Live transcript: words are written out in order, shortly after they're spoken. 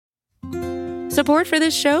Support for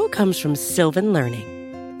this show comes from Sylvan Learning.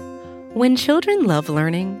 When children love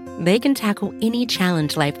learning, they can tackle any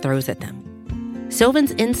challenge life throws at them.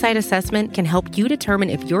 Sylvan's Insight Assessment can help you determine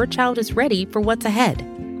if your child is ready for what's ahead.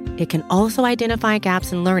 It can also identify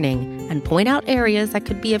gaps in learning and point out areas that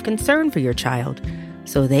could be of concern for your child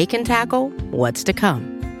so they can tackle what's to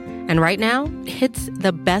come. And right now, it's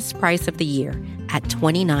the best price of the year at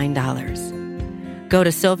 $29. Go to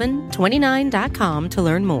sylvan29.com to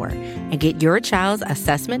learn more and get your child's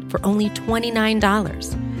assessment for only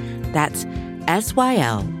 $29. That's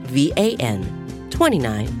SYLVAN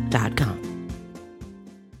 29.com.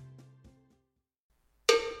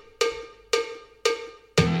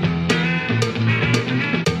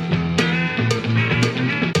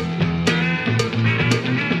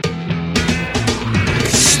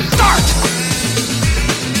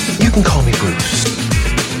 You can call me Bruce.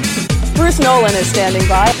 Bruce Nolan is standing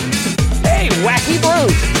by. Hey, Wacky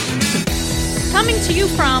Bruce! Coming to you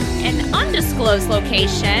from an undisclosed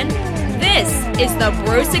location, this is the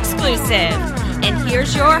Bruce Exclusive. And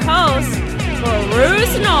here's your host,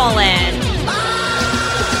 Bruce Nolan.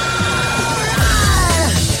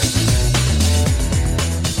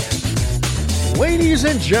 Ladies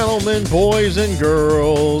and gentlemen, boys and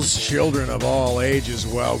girls, children of all ages,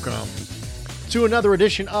 welcome to another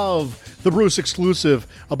edition of the Bruce Exclusive,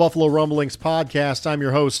 a Buffalo Rumblings podcast. I'm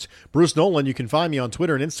your host, Bruce Nolan. You can find me on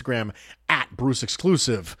Twitter and Instagram at Bruce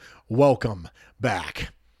Exclusive. Welcome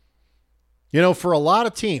back. You know, for a lot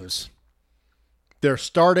of teams, they're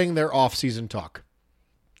starting their off-season talk.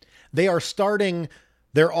 They are starting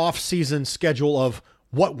their off-season schedule of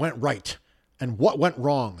what went right and what went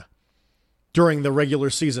wrong during the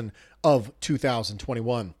regular season of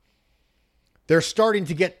 2021. They're starting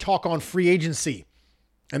to get talk on free agency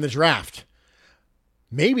and the draft.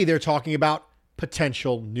 Maybe they're talking about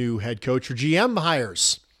potential new head coach or GM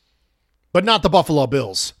hires, but not the Buffalo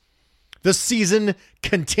Bills. The season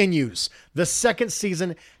continues. The second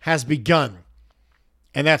season has begun,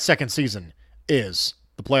 and that second season is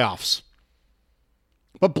the playoffs.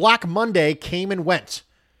 But Black Monday came and went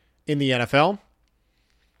in the NFL,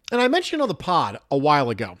 and I mentioned on the pod a while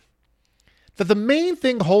ago that the main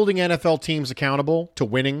thing holding NFL teams accountable to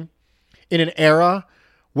winning in an era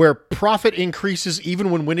where profit increases even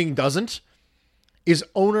when winning doesn't is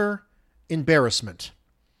owner embarrassment.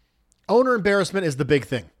 Owner embarrassment is the big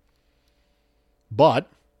thing. But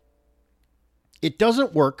it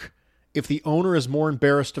doesn't work if the owner is more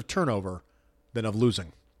embarrassed of turnover than of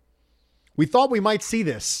losing. We thought we might see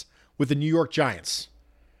this with the New York Giants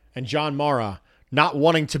and John Mara not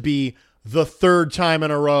wanting to be the third time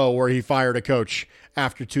in a row where he fired a coach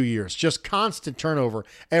after 2 years. Just constant turnover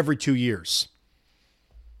every 2 years.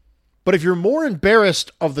 But if you're more embarrassed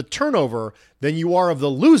of the turnover than you are of the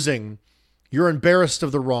losing, you're embarrassed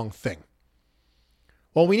of the wrong thing.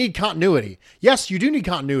 Well, we need continuity. Yes, you do need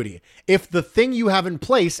continuity. If the thing you have in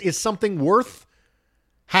place is something worth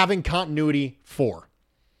having continuity for.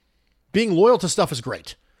 Being loyal to stuff is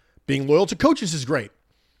great. Being loyal to coaches is great.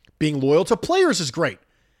 Being loyal to players is great.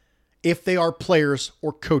 If they are players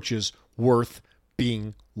or coaches worth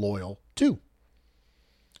being loyal to.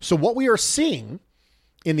 So what we are seeing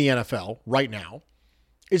in the NFL right now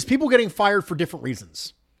is people getting fired for different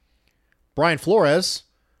reasons. Brian Flores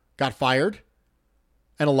got fired,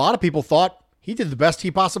 and a lot of people thought he did the best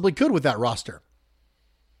he possibly could with that roster.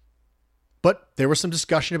 But there was some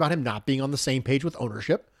discussion about him not being on the same page with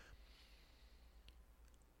ownership.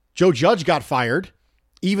 Joe Judge got fired,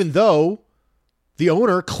 even though the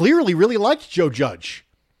owner clearly really liked Joe Judge,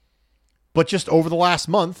 but just over the last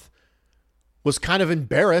month was kind of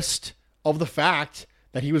embarrassed of the fact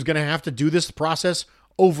that he was going to have to do this process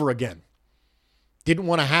over again. Didn't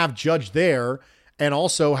want to have Judge there and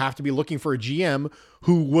also have to be looking for a GM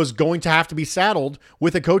who was going to have to be saddled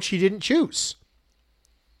with a coach he didn't choose.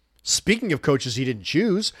 Speaking of coaches he didn't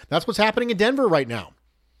choose, that's what's happening in Denver right now.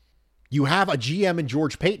 You have a GM in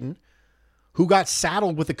George Paton who got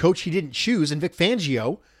saddled with a coach he didn't choose in Vic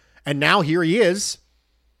Fangio, and now here he is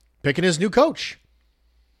picking his new coach.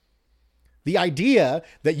 The idea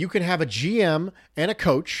that you can have a GM and a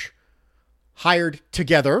coach hired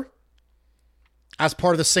together as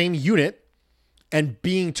part of the same unit and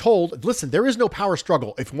being told, listen, there is no power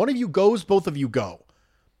struggle. If one of you goes, both of you go,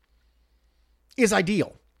 is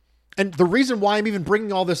ideal. And the reason why I'm even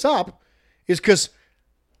bringing all this up is because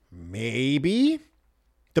maybe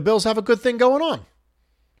the Bills have a good thing going on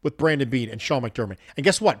with Brandon Beane and Sean McDermott. And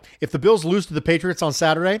guess what? If the Bills lose to the Patriots on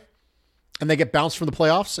Saturday and they get bounced from the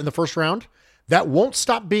playoffs in the first round, that won't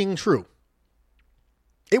stop being true.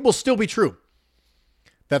 It will still be true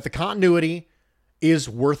that the continuity is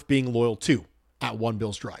worth being loyal to at One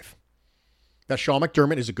Bills Drive. that Sean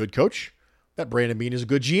McDermott is a good coach, that Brandon Beane is a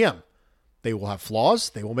good GM. They will have flaws.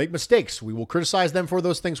 They will make mistakes. We will criticize them for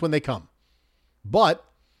those things when they come. But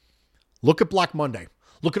look at Black Monday.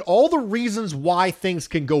 Look at all the reasons why things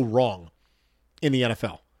can go wrong in the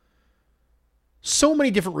NFL. So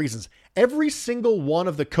many different reasons. Every single one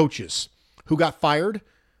of the coaches who got fired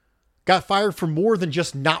for more than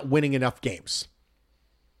just not winning enough games.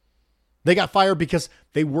 They got fired because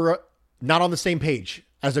they were not on the same page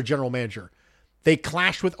as their general manager. They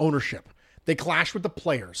clashed with ownership. They clashed with the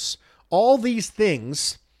players. All these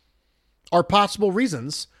things are possible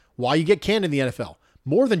reasons why you get canned in the NFL,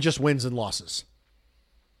 more than just wins and losses.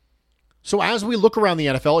 So as we look around the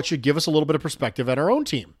NFL, it should give us a little bit of perspective at our own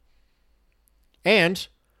team. And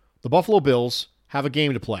the Buffalo Bills have a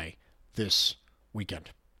game to play this weekend.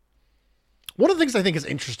 One of the things I think is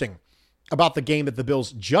interesting about the game that the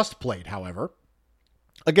Bills just played, however,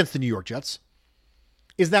 against the New York Jets,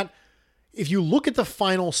 is that if you look at the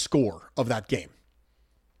final score of that game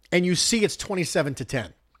and you see it's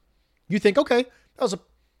 27-10, you think, okay, that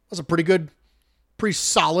was a pretty good, pretty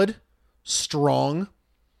solid, strong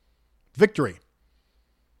victory.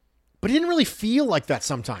 But it didn't really feel like that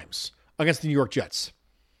sometimes against the New York Jets.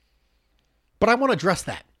 But I want to address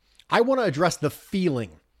that. I want to address the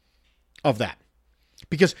feeling of that.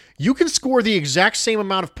 Because you can score the exact same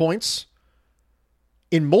amount of points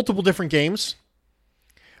in multiple different games,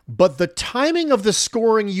 but the timing of the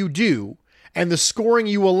scoring you do and the scoring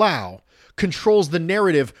you allow controls the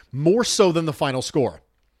narrative more so than the final score.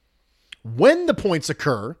 When the points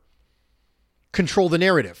occur, control the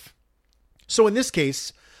narrative. So in this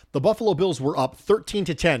case, the Buffalo Bills were up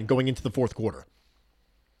 13-10 going into the fourth quarter.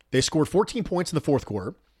 They scored 14 points in the fourth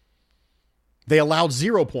quarter. They allowed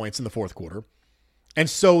 0 points in the fourth quarter. And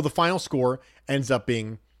so the final score ends up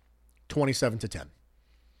being 27-10.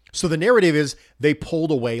 So the narrative is they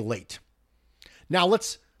pulled away late. Now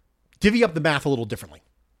let's divvy up the math a little differently.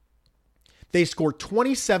 They scored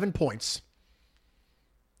 27 points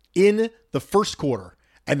in the first quarter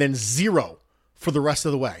and then 0 for the rest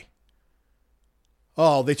of the way.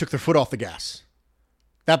 Oh, they took their foot off the gas.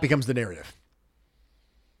 That becomes the narrative.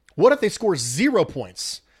 What if they score 0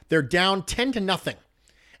 points? They're down 10-0.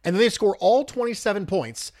 And then they score all 27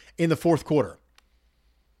 points in the fourth quarter.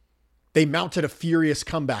 They mounted a furious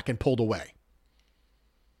comeback and pulled away.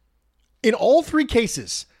 In all 3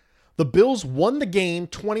 cases, the Bills won the game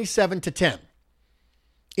 27-10.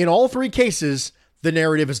 In all 3 cases, the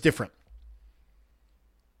narrative is different.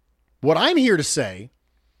 What I'm here to say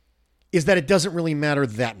is that it doesn't really matter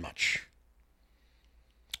that much.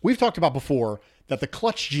 We've talked about before that the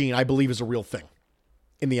clutch gene, I believe, is a real thing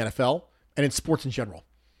in the NFL and in sports in general.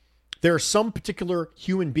 There are some particular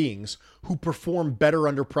human beings who perform better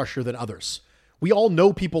under pressure than others. We all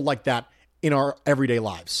know people like that in our everyday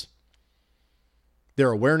lives.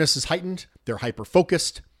 Their awareness is heightened. They're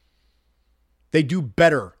hyper-focused. They do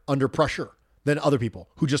better under pressure than other people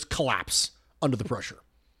who just collapse under the pressure.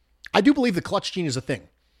 I do believe the clutch gene is a thing.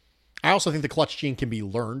 I also think the clutch gene can be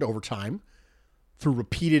learned over time through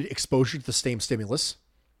repeated exposure to the same stimulus.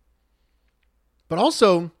 But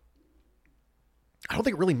also, I don't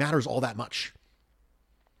think it really matters all that much.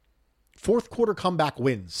 Fourth quarter comeback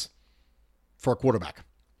wins for a quarterback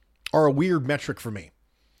are a weird metric for me.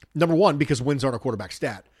 Number one, because wins aren't a quarterback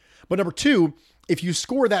stat. But number two, if you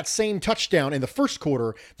score that same touchdown in the first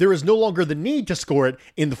quarter, there is no longer the need to score it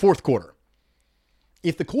in the fourth quarter.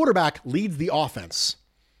 If the quarterback leads the offense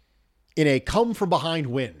in a come-from-behind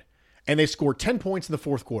win, and they scored 10 points in the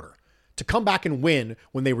fourth quarter to come back and win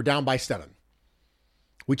when they were down by 7,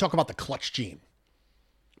 we talk about the clutch gene.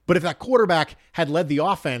 But if that quarterback had led the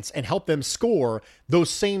offense and helped them score those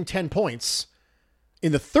same 10 points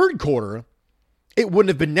in the third quarter, it wouldn't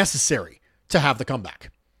have been necessary to have the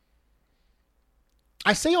comeback.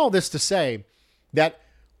 I say all this to say that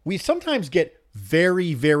we sometimes get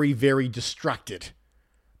very, very, very distracted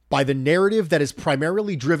by the narrative that is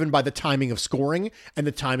primarily driven by the timing of scoring and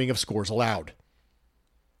the timing of scores allowed.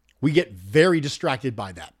 We get very distracted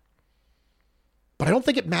by that. But I don't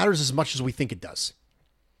think it matters as much as we think it does.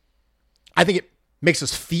 I think it makes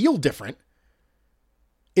us feel different.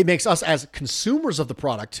 It makes us as consumers of the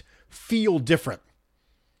product feel different.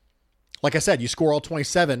 Like I said, you score all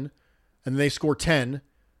 27 and they score 10.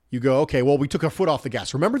 You go, okay, well, we took our foot off the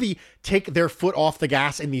gas. Remember the take their foot off the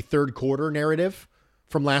gas in the third quarter narrative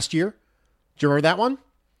from last year? Do you remember that one?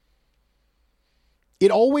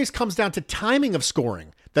 It always comes down to timing of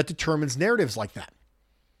scoring that determines narratives like that.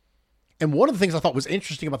 And one of the things I thought was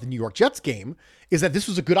interesting about the New York Jets game is that this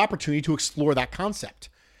was a good opportunity to explore that concept.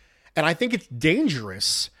 And I think it's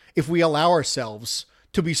dangerous if we allow ourselves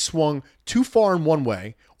to be swung too far in one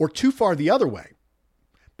way or too far the other way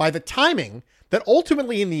by the timing that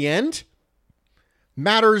ultimately in the end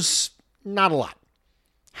matters not a lot.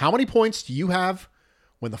 How many points do you have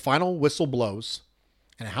when the final whistle blows?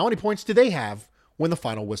 And how many points do they have when the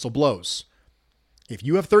final whistle blows? If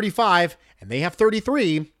you have 35 and they have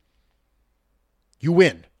 33, you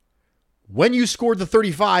win. When you scored the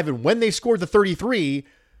 35 and when they scored the 33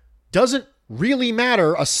 doesn't really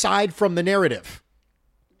matter aside from the narrative.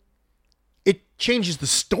 It changes the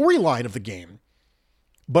storyline of the game,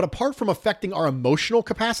 but apart from affecting our emotional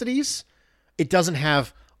capacities, it doesn't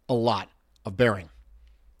have a lot of bearing.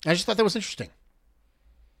 I just thought that was interesting.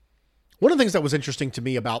 One of the things that was interesting to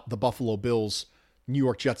me about the Buffalo Bills New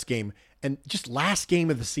York Jets game and just last game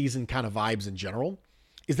of the season kind of vibes in general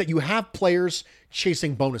is that you have players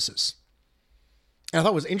chasing bonuses. And I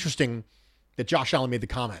thought it was interesting that Josh Allen made the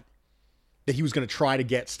comment that he was going to try to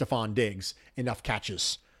get Stephon Diggs enough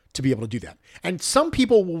catches to be able to do that. And some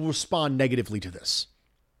people will respond negatively to this.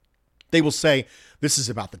 They will say, this is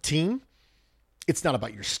about the team. It's not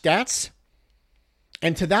about your stats.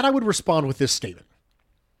 And to that, I would respond with this statement.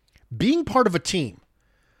 Being part of a team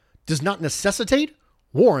does not necessitate,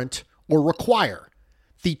 warrant, or require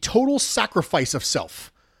the total sacrifice of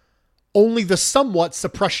self, only the somewhat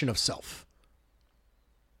suppression of self.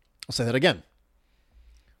 I'll say that again.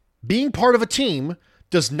 Being part of a team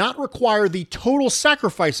does not require the total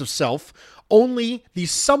sacrifice of self, only the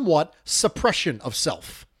somewhat suppression of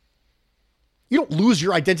self. You don't lose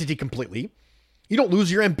your identity completely. You don't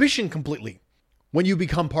lose your ambition completely when you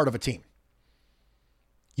become part of a team.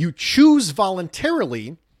 You choose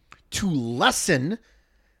voluntarily to lessen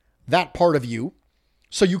that part of you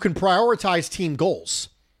so you can prioritize team goals.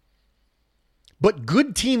 But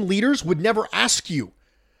good team leaders would never ask you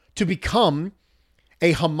to become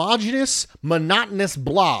a homogeneous, monotonous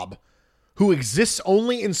blob who exists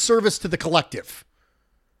only in service to the collective.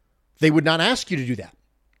 They would not ask you to do that.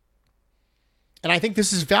 And I think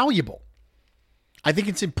this is valuable. I think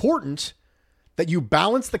it's important that you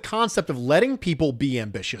balance the concept of letting people be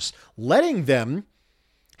ambitious, letting them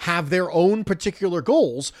have their own particular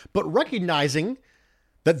goals, but recognizing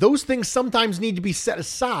that those things sometimes need to be set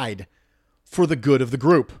aside for the good of the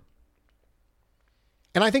group.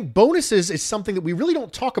 And I think bonuses is something that we really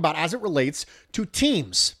don't talk about as it relates to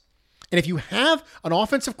teams. And if you have an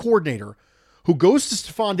offensive coordinator who goes to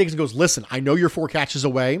Stephon Diggs and goes, listen, I know you're 4 catches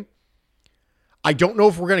away. I don't know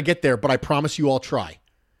if we're going to get there, but I promise you I'll try.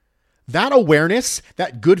 That awareness,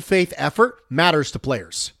 that good faith effort matters to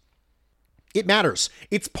players. It matters.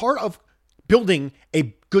 It's part of building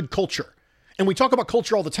a good culture. And we talk about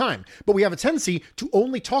culture all the time, but we have a tendency to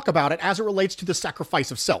only talk about it as it relates to the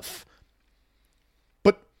sacrifice of self.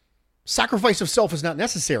 But sacrifice of self is not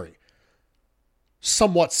necessary.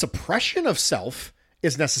 Somewhat suppression of self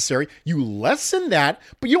is necessary. You lessen that,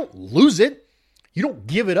 but you don't lose it. You don't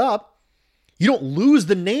give it up. You don't lose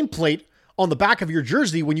the nameplate on the back of your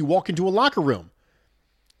jersey when you walk into a locker room.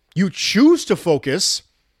 You choose to focus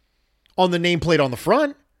on the nameplate on the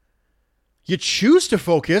front. You choose to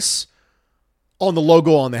focus on the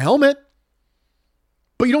logo on the helmet.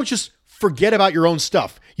 But you don't just forget about your own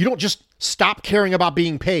stuff. You don't just stop caring about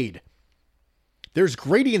being paid. There's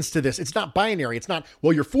gradients to this. It's not binary. It's not,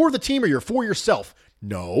 well, you're for the team or you're for yourself.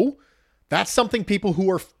 No, that's something people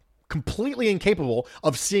who are completely incapable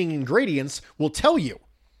of seeing in gradients will tell you.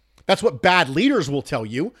 That's what bad leaders will tell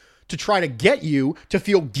you to try to get you to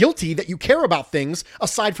feel guilty that you care about things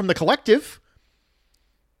aside from the collective.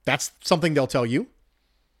 That's something they'll tell you.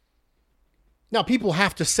 Now, people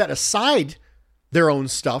have to set aside their own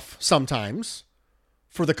stuff sometimes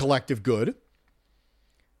for the collective good.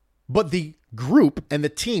 But the group and the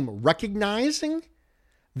team recognizing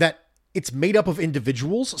that it's made up of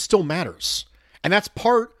individuals still matters. And that's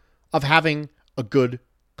part of having a good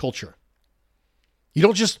culture. You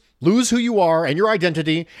don't just lose who you are and your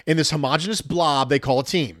identity in this homogenous blob they call a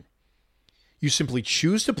team. You simply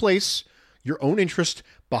choose to place your own interest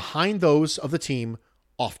behind those of the team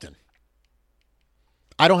often.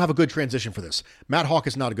 I don't have a good transition for this. Matt Haack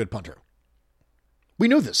is not a good punter. We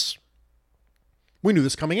knew this. We knew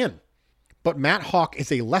this coming in. But Matt Haack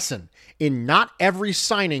is a lesson in not every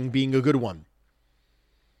signing being a good one.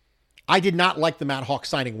 I did not like the Matt Haack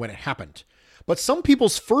signing when it happened. But some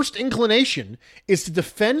people's first inclination is to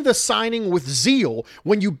defend the signing with zeal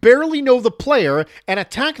when you barely know the player and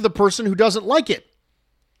attack the person who doesn't like it.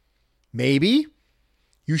 Maybe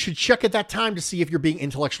you should check at that time to see if you're being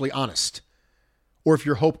intellectually honest or if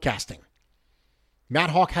you're hope casting.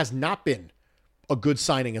 Matt Haack has not been a good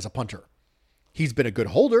signing as a punter. He's been a good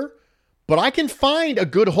holder, but I can find a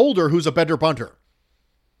good holder who's a better punter.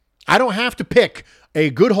 I don't have to pick a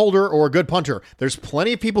good holder or a good punter. There's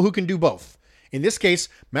plenty of people who can do both. In this case,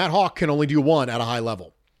 Matt Haack can only do one at a high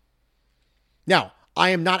level. Now,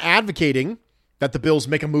 I am not advocating that the Bills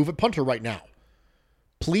make a move at punter right now.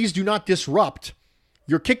 Please do not disrupt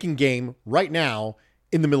your kicking game right now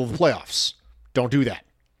in the middle of the playoffs. Don't do that.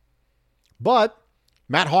 But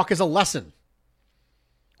Matt Haack is a lesson.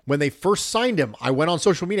 When they first signed him, I went on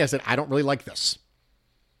social media. I said, I don't really like this.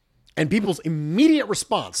 And people's immediate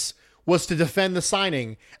response was to defend the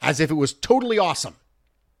signing as if it was totally awesome.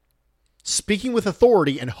 Speaking with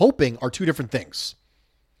authority and hoping are two different things.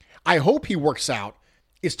 I hope he works out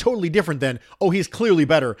is totally different than, oh, he's clearly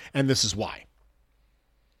better and this is why.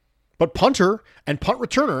 But punter and punt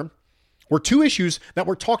returner were two issues that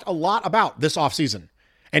were talked a lot about this offseason.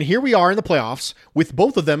 And here we are in the playoffs with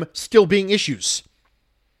both of them still being issues.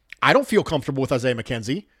 I don't feel comfortable with Isaiah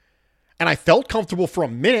McKenzie. And I felt comfortable for a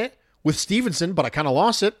minute with Stevenson, but I kind of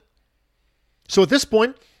lost it. So at this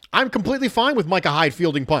point, I'm completely fine with Micah Hyde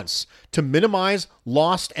fielding punts to minimize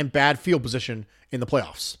lost and bad field position in the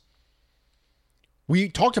playoffs. We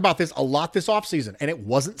talked about this a lot this offseason, and it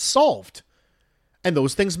wasn't solved. And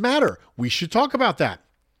those things matter. We should talk about that.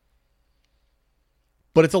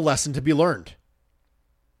 But it's a lesson to be learned.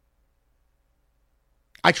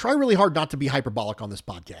 I try really hard not to be hyperbolic on this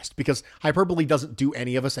podcast because hyperbole doesn't do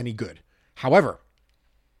any of us any good. However,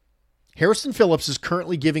 Harrison Phillips is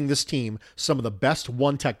currently giving this team some of the best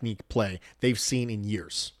one technique play they've seen in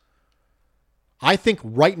years. I think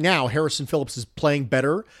right now Harrison Phillips is playing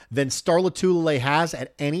better than Star Lotulelei has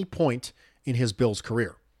at any point in his Bills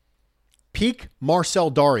career. Peak Marcel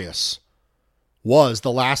Darius was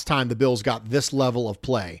the last time the Bills got this level of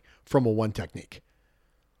play from a one technique.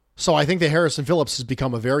 So I think that Harrison Phillips has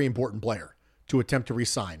become a very important player to attempt to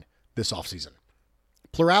re-sign this offseason.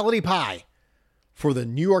 Plurality pie for the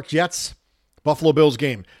New York Jets Buffalo Bills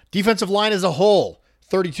game. Defensive line as a whole,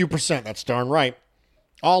 32%. That's darn right.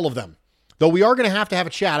 All of them. Though we are going to have a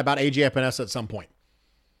chat about AJ Epinesa at some point.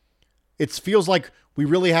 It feels like we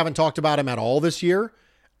really haven't talked about him at all this year.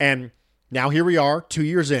 And now here we are, 2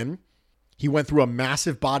 years in. He went through a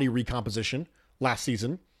massive body recomposition last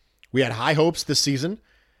season. We had high hopes this season.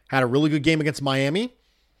 Had a really good game against Miami.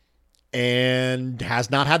 And has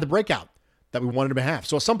not had the breakout that we wanted him to have.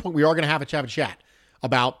 So at some point we are going to have a chat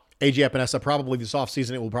about AJ Epinesa. Probably this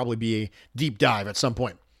offseason. It will probably be a deep dive at some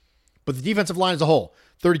point. But the defensive line as a whole,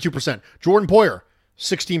 32%. Jordan Poyer,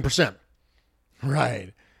 16%.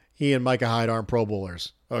 Right. He and Micah Hyde aren't Pro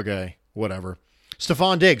Bowlers. Okay, whatever.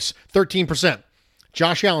 Stephon Diggs, 13%.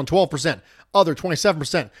 Josh Allen, 12%. Other,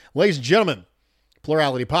 27%. Ladies and gentlemen,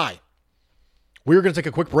 plurality pie. We're going to take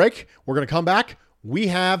a quick break. We're going to come back. We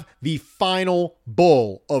have the final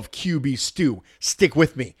bowl of QB stew. Stick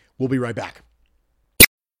with me. We'll be right back.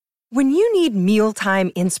 When you need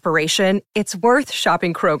mealtime inspiration, it's worth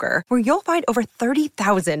shopping Kroger, where you'll find over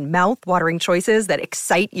 30,000 mouth-watering choices that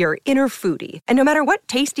excite your inner foodie. And no matter what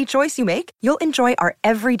tasty choice you make, you'll enjoy our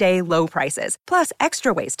everyday low prices, plus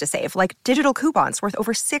extra ways to save, like digital coupons worth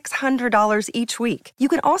over $600 each week. You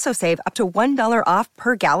can also save up to $1 off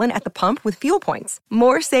per gallon at the pump with fuel points.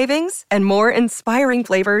 More savings and more inspiring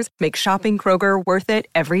flavors make shopping Kroger worth it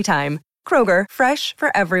every time. Kroger, fresh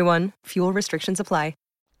for everyone. Fuel restrictions apply.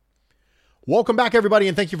 Welcome back, everybody,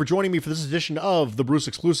 and thank you for joining me for this edition of the Bruce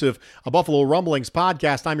Exclusive, a Buffalo Rumblings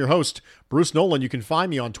podcast. I'm your host, Bruce Nolan. You can find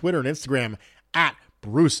me on Twitter and Instagram at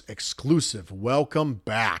Bruce Exclusive. Welcome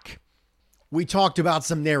back. We talked about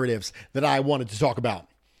some narratives that I wanted to talk about.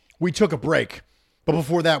 We took a break, but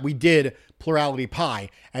before that, we did Plurality Pie,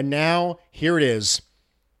 and now here it is,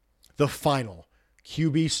 the final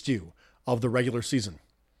QB stew of the regular season.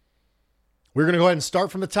 We're going to go ahead and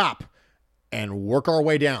start from the top and work our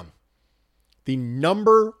way down. The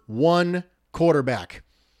number one quarterback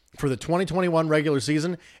for the 2021 regular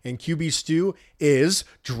season in QB stew is,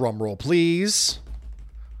 drumroll please,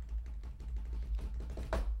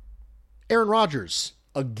 Aaron Rodgers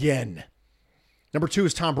again. Number 2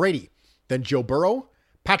 is Tom Brady. Then Joe Burrow,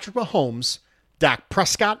 Patrick Mahomes, Dak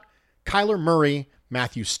Prescott, Kyler Murray,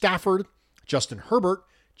 Matthew Stafford, Justin Herbert,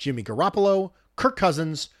 Jimmy Garoppolo, Kirk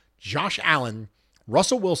Cousins, Josh Allen,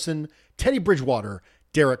 Russell Wilson, Teddy Bridgewater,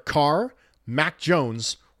 Derek Carr, Mac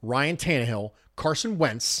Jones, Ryan Tannehill, Carson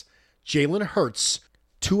Wentz, Jalen Hurts,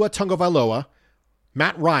 Tua Tagovailoa,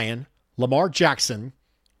 Matt Ryan, Lamar Jackson,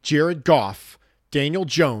 Jared Goff, Daniel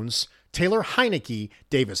Jones, Taylor Heineke,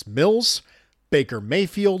 Davis Mills, Baker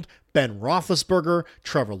Mayfield, Ben Roethlisberger,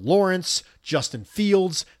 Trevor Lawrence, Justin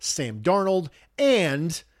Fields, Sam Darnold,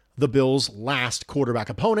 and the Bills' last quarterback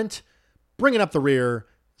opponent, bringing up the rear,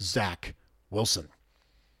 Zach Wilson.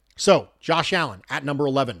 So, Josh Allen at number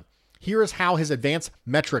 11. Here is how his advanced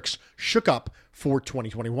metrics shook up for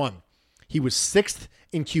 2021. He was 6th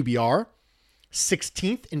in QBR,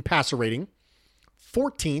 16th in passer rating,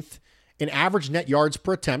 14th in average net yards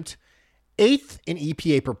per attempt, 8th in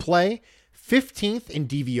EPA per play, 15th in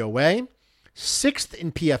DVOA, 6th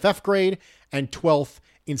in PFF grade, and 12th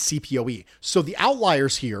in CPOE. So the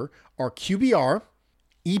outliers here are QBR,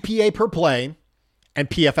 EPA per play, and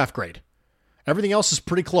PFF grade. Everything else is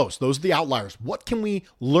pretty close. Those are the outliers. What can we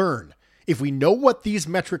learn? If we know what these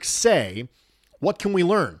metrics say, what can we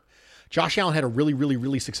learn? Josh Allen had a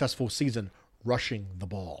really successful season rushing the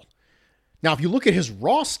ball. Now, if you look at his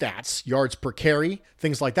raw stats, yards per carry,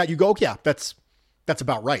 things like that, you go, yeah, that's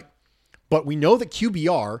about right. But we know that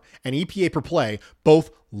QBR and EPA per play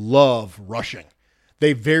both love rushing.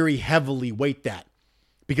 They very heavily weight that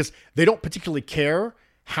because they don't particularly care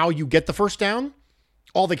how you get the first down.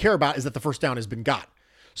 All they care about is that the first down has been got.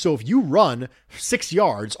 So if you run 6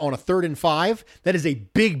 yards on a 3rd and 5, that is a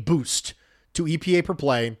big boost to EPA per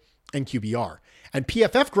play and QBR. And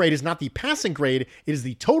PFF grade is not the passing grade, it is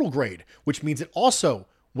the total grade, which means it also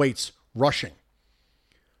weights rushing.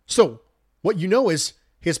 So what you know is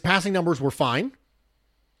his passing numbers were fine.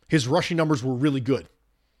 His rushing numbers were really good.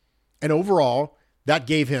 And overall, that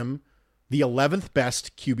gave him the 11th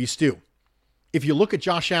best QB stew. If you look at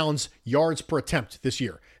Josh Allen's yards per attempt this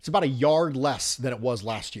year, it's about a yard less than it was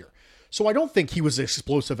last year. So I don't think he was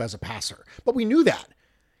explosive as a passer, but we knew that.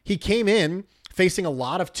 He came in facing a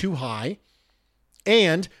lot of too high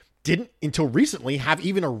and didn't, until recently, have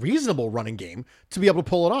even a reasonable running game to be able to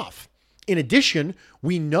pull it off. In addition,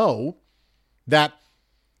 we know that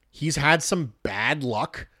he's had some bad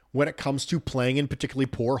luck when it comes to playing in particularly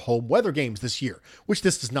poor home weather games this year, which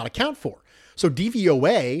this does not account for. So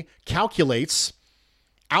DVOA calculates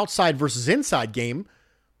outside versus inside game,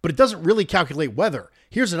 but it doesn't really calculate weather.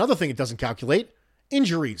 Here's another thing it doesn't calculate: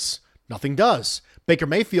 injuries. Nothing does. Baker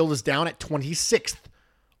Mayfield is down at 26th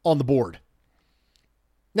on the board.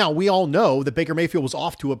 Now, we all know that Baker Mayfield was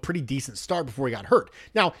off to a pretty decent start before he got hurt.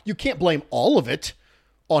 Now, you can't blame all of it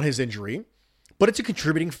on his injury, but it's a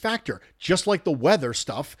contributing factor, just like the weather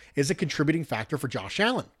stuff is a contributing factor for Josh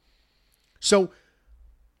Allen. So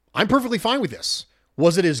I'm perfectly fine with this.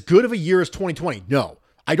 Was it as good of a year as 2020? No.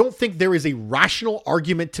 I don't think there is a rational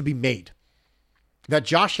argument to be made that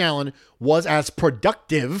Josh Allen was as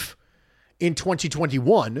productive in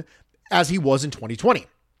 2021 as he was in 2020.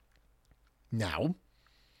 Now,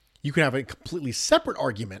 you can have a completely separate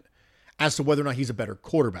argument as to whether or not he's a better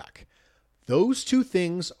quarterback. Those two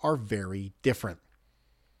things are very different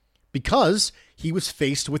because he was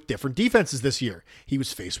faced with different defenses this year. He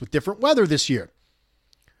was faced with different weather this year.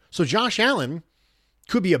 So Josh Allen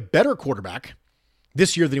could be a better quarterback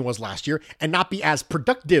this year than he was last year and not be as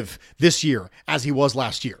productive this year as he was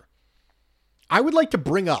last year. I would like to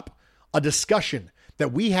bring up a discussion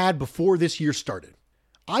that we had before this year started.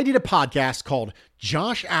 I did a podcast called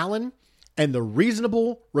Josh Allen and the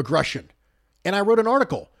Reasonable Regression, and I wrote an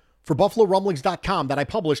article for BuffaloRumblings.com that I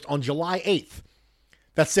published on July 8th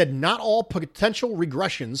that said not all potential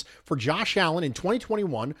regressions for Josh Allen in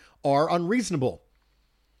 2021 are unreasonable.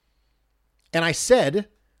 And I said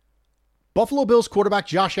Buffalo Bills quarterback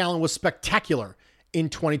Josh Allen was spectacular in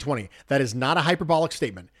 2020. That is not a hyperbolic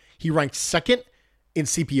statement. He ranked 2nd in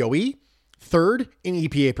CPOE, 3rd in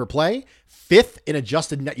EPA per play, 5th in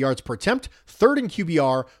adjusted net yards per attempt, 3rd in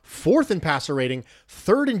QBR, 4th in passer rating,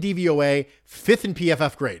 3rd in DVOA, 5th in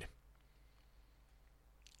PFF grade.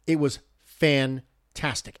 It was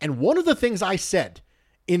fantastic. And one of the things I said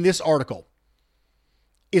in this article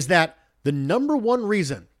is that the number one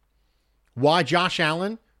reason why Josh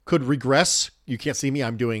Allen could regress, you can't see me,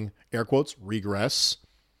 I'm doing air quotes, regress,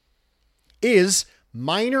 is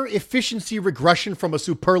minor efficiency regression from a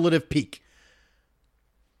superlative peak.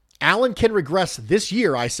 Allen can regress this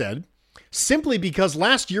year, I said, simply because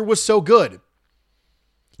last year was so good.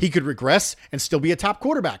 He could regress and still be a top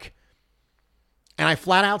quarterback. And I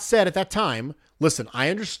flat out said at that time, listen, I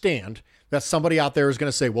understand that somebody out there is going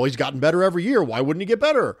to say, well, he's gotten better every year. Why wouldn't he get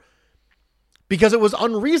better? Because it was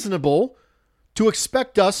unreasonable to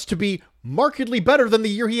expect us to be markedly better than the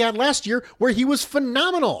year he had last year, where he was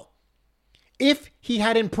phenomenal. If he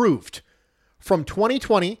had improved from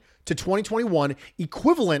 2020 to 2021,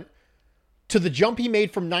 equivalent to the jump he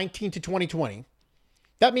made from 19 to 2020,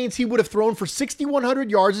 that means he would have thrown for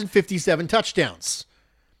 6,100 yards and 57 touchdowns.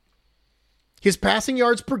 His passing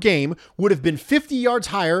yards per game would have been 50 yards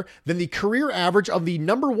higher than the career average of the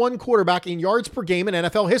number one quarterback in yards per game in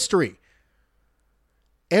NFL history.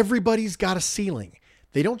 Everybody's got a ceiling.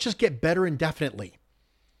 They don't just get better indefinitely.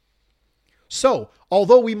 So,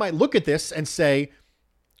 although we might look at this and say,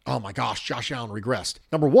 oh my gosh, Josh Allen regressed.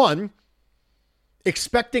 Number one,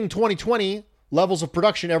 expecting 2020 levels of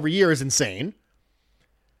production every year is insane.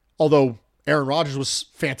 Although Aaron Rodgers was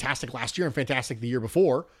fantastic last year and fantastic the year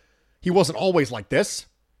before, he wasn't always like this.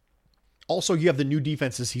 Also, you have the new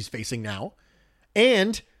defenses he's facing now.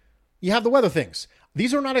 And you have the weather things.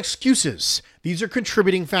 These are not excuses. These are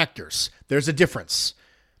contributing factors. There's a difference.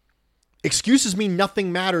 Excuses mean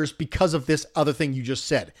nothing matters because of this other thing you just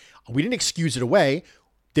said. We didn't excuse it away.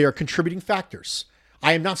 They are contributing factors.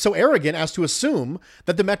 I am not so arrogant as to assume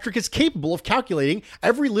that the metric is capable of calculating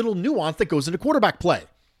every little nuance that goes into quarterback play.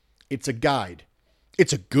 It's a guide.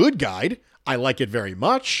 It's a good guide. I like it very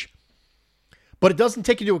much. But it doesn't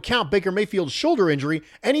take into account Baker Mayfield's shoulder injury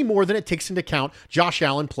any more than it takes into account Josh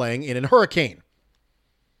Allen playing in a hurricane.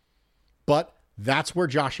 But that's where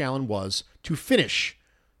Josh Allen was to finish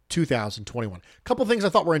 2021. A couple of things I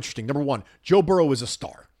thought were interesting. Number one, Joe Burrow is a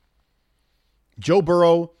star. Joe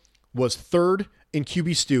Burrow was third in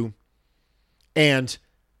QB stew. And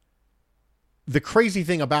the crazy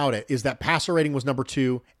thing about it is that passer rating was number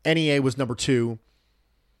 2, NEA was number 2,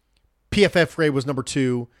 PFF grade was number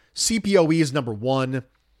 2, CPOE is number 1.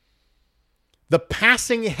 The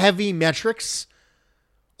passing heavy metrics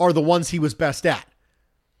are the ones he was best at.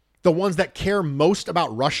 The ones that care most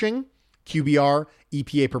about rushing, QBR,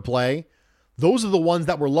 EPA per play, those are the ones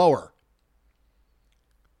that were lower.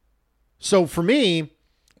 So for me,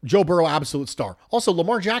 Joe Burrow, absolute star. Also,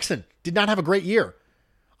 Lamar Jackson did not have a great year.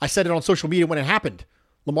 I said it on social media when it happened.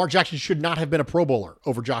 Lamar Jackson should not have been a Pro Bowler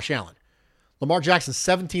over Josh Allen. Lamar Jackson,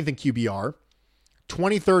 17th in QBR,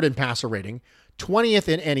 23rd in passer rating, 20th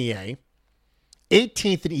in NEA,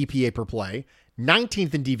 18th in EPA per play,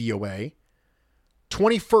 19th in DVOA,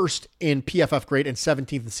 21st in PFF grade, and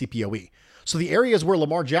 17th in CPOE. So the areas where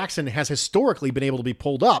Lamar Jackson has historically been able to be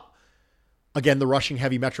pulled up, again, the rushing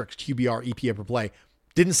heavy metrics, QBR, EPA per play,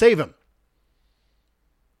 didn't save him.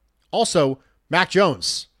 Also, Mac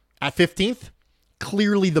Jones at 15th,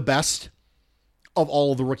 clearly the best of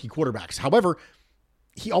all of the rookie quarterbacks. However,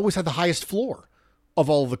 he always had the highest floor of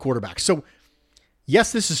all of the quarterbacks. So,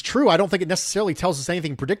 yes, this is true. I don't think it necessarily tells us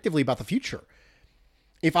anything predictively about the future.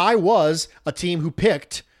 If I was a team who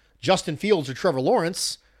picked Justin Fields or Trevor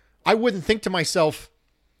Lawrence, I wouldn't think to myself,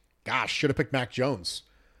 gosh, should have picked Mac Jones.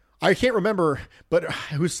 I can't remember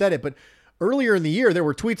who said it, but earlier in the year, there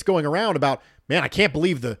were tweets going around about, man, I can't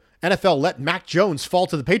believe the NFL let Mac Jones fall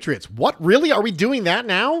to the Patriots. What? Really? Are we doing that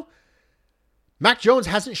now? Mac Jones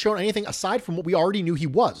hasn't shown anything aside from what we already knew he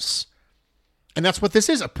was. And that's what this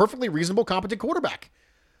is, a perfectly reasonable, competent quarterback.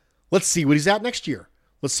 Let's see what he's at next year.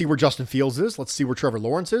 Let's see where Justin Fields is. Let's see where Trevor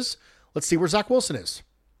Lawrence is. Let's see where Zach Wilson is.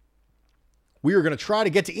 We are going to try to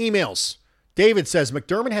get to emails. David says,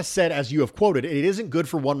 McDermott has said, as you have quoted, it isn't good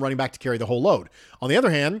for one running back to carry the whole load. On the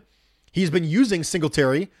other hand, he's been using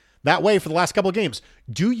Singletary that way for the last couple of games.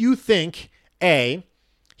 Do you think, A,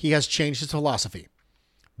 he has changed his philosophy?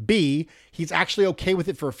 B, he's actually okay with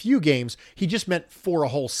it for a few games, he just meant for a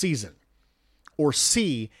whole season? Or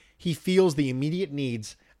C, he feels the immediate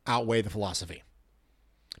needs outweigh the philosophy?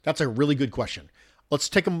 That's a really good question. Let's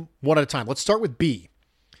take them one at a time. Let's start with B.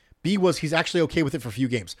 B was he's actually okay with it for a few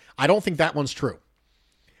games. I don't think that one's true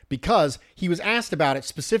because he was asked about it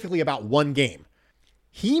specifically about one game.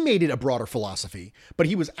 He made it a broader philosophy, but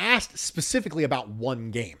he was asked specifically about one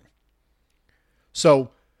game. So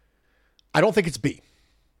I don't think it's B.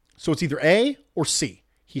 So it's either A or C.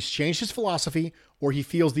 He's changed his philosophy or he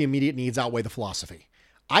feels the immediate needs outweigh the philosophy.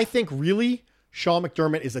 I think really Sean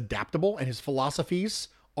McDermott is adaptable and his philosophies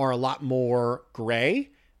are a lot more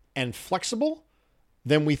gray and flexible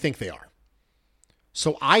than we think they are.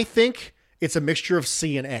 So I think it's a mixture of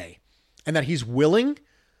C and A, and that he's willing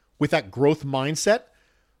with that growth mindset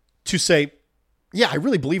to say, yeah, I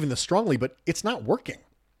really believe in this strongly, but it's not working.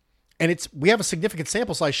 And we have a significant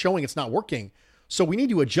sample size showing it's not working. So we need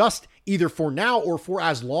to adjust either for now or for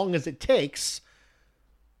as long as it takes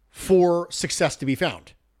for success to be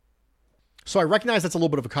found. So I recognize that's a little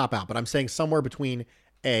bit of a cop-out, but I'm saying somewhere between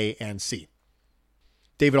A and C.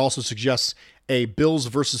 David also suggests a Bills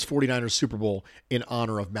versus 49ers Super Bowl in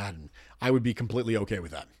honor of Madden. I would be completely okay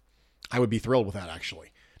with that. I would be thrilled with that,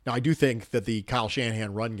 actually. Now, I do think that the Kyle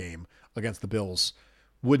Shanahan run game against the Bills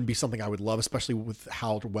wouldn't be something I would love, especially with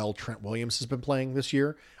how well Trent Williams has been playing this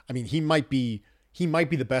year. I mean, he might be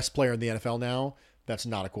the best player in the NFL now that's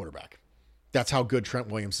not a quarterback. That's how good Trent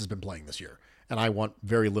Williams has been playing this year, and I want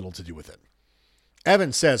very little to do with it.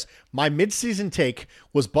 Evan says, my midseason take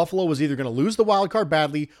was Buffalo was either going to lose the wild card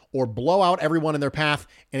badly or blow out everyone in their path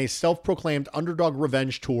in a self-proclaimed underdog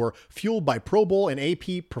revenge tour fueled by Pro Bowl and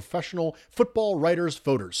AP professional football writers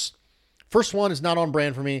voters. First one is not on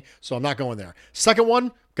brand for me, so I'm not going there. Second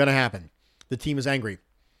one, Going to happen. The team is angry.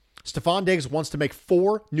 Stephon Diggs wants to make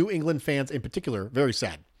 4 New England fans in particular very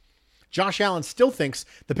sad. Josh Allen still thinks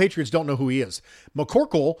the Patriots don't know who he is.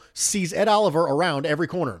 McCorkle sees Ed Oliver around every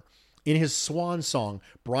corner. In his swan song,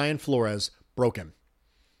 Brian Flores broke him.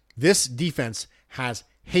 This defense has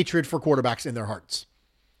hatred for quarterbacks in their hearts.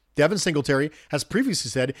 Devin Singletary has previously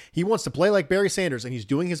said he wants to play like Barry Sanders, and he's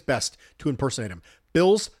doing his best to impersonate him.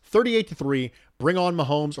 Bills 38-3. Bring on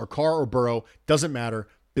Mahomes or Carr or Burrow. Doesn't matter.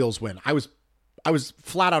 Bills win. I was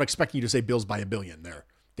flat out expecting you to say Bills by $1 billion there,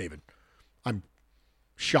 David. I'm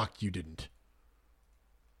shocked you didn't.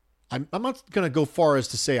 I'm not going to go far as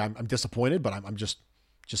to say I'm disappointed, but I'm just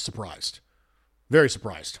surprised. Very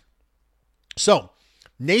surprised. So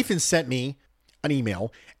Nathan sent me an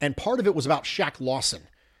email, and part of it was about Shaq Lawson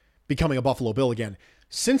becoming a Buffalo Bill again.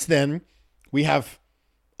 Since then, we have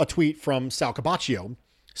a tweet from Sal Capaccio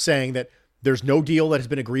saying that there's no deal that has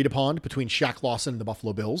been agreed upon between Shaq Lawson and the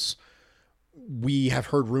Buffalo Bills. We have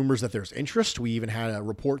heard rumors that there's interest. We even had a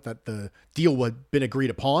report that the deal had been agreed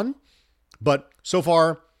upon, but so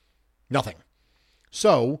far, nothing.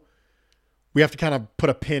 So we have to kind of put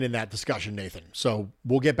a pin in that discussion, Nathan. So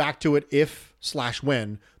we'll get back to it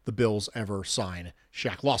if/when the Bills ever sign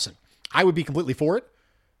Shaq Lawson. I would be completely for it.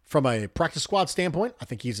 From a practice squad standpoint, I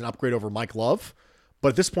think he's an upgrade over Mike Love. But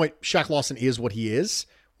at this point, Shaq Lawson is what he is,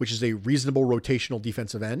 which is a reasonable rotational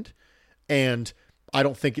defensive end. And I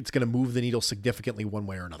don't think it's going to move the needle significantly one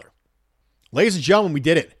way or another. Ladies and gentlemen, we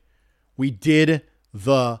did it. We did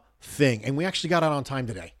the thing. And we actually got out on time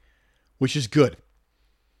today, which is good.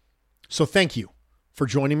 So thank you for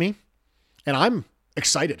joining me. And I'm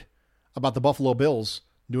excited about the Buffalo Bills,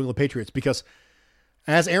 New England Patriots, because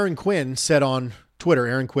as Aaron Quinn said on Twitter,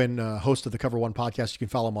 Aaron Quinn, host of the Cover One podcast, you can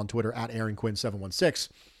follow him on Twitter at AaronQuinn716.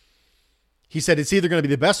 He said, it's either going to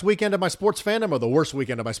be the best weekend of my sports fandom or the worst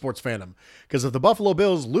weekend of my sports fandom. Because if the Buffalo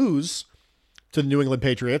Bills lose to the New England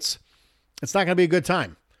Patriots, it's not going to be a good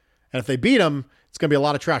time. And if they beat them, it's going to be a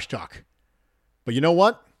lot of trash talk. But you know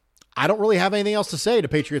what? I don't really have anything else to say to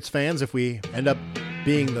Patriots fans if we end up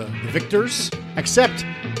being the victors. Except,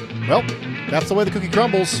 well, that's the way the cookie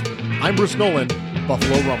crumbles. I'm Bruce Nolan,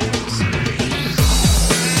 Buffalo Rumblings.